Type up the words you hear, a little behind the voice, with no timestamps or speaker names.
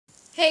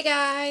Hey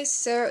guys,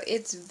 so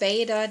it's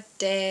VEDA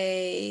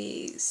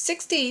day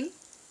 16.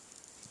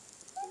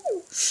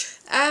 Woo.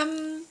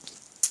 Um,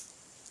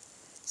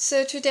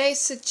 so today's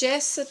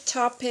suggested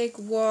topic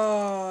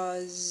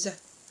was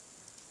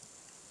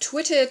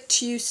Twitter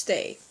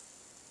Tuesday.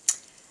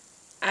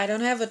 I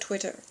don't have a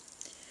Twitter.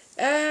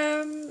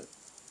 Um,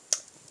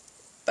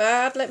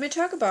 but let me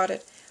talk about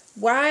it.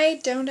 Why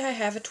don't I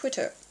have a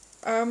Twitter?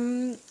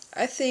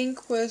 I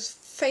think with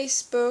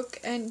Facebook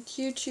and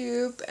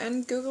YouTube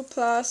and Google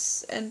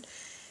Plus and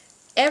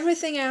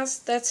everything else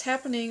that's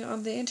happening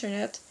on the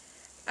internet,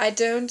 I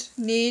don't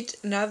need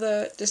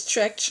another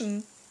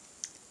distraction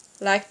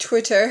like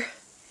Twitter,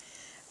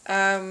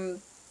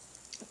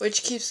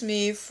 which keeps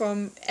me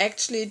from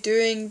actually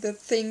doing the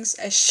things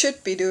I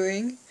should be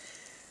doing.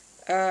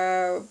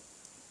 I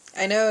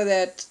know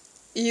that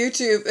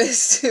YouTube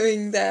is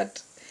doing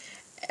that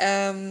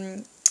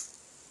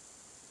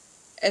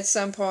at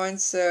some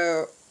point,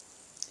 so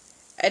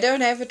I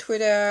don't have a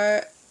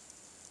Twitter.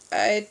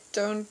 I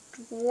don't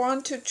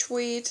want to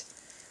tweet.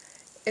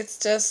 It's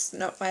just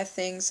not my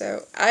thing,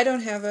 so I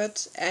don't have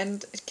it,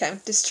 and it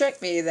can't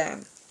distract me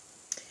then.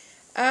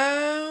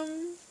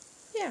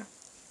 Yeah.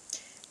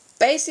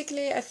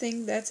 Basically, I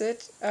think that's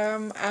it.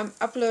 I'm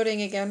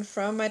uploading again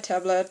from my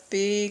tablet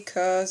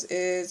because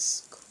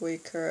it's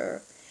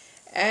quicker.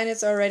 And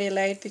it's already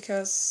late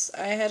because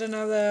I had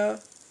another,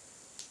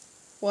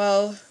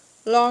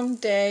 long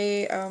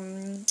day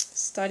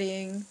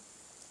studying.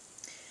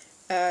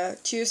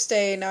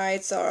 Tuesday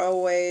nights are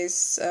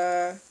always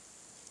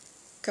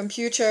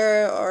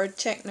computer or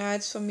tech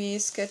nights for me,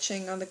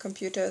 sketching on the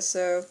computer,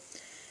 so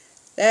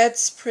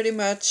that's pretty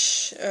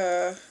much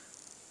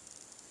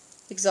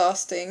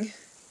exhausting.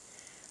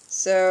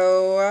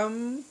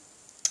 So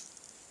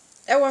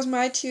that was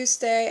my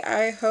Tuesday.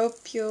 I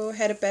hope you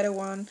had a better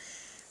one.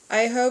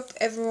 I hope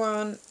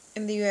everyone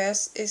in the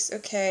US is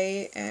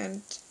okay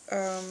and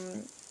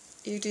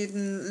you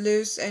didn't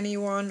lose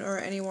anyone or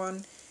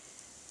anyone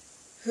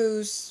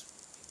who's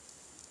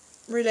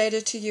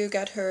related to you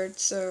got hurt.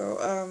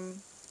 So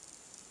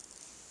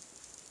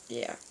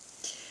yeah.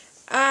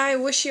 I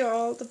wish you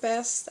all the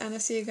best, and I'll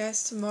see you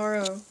guys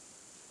tomorrow.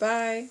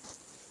 Bye.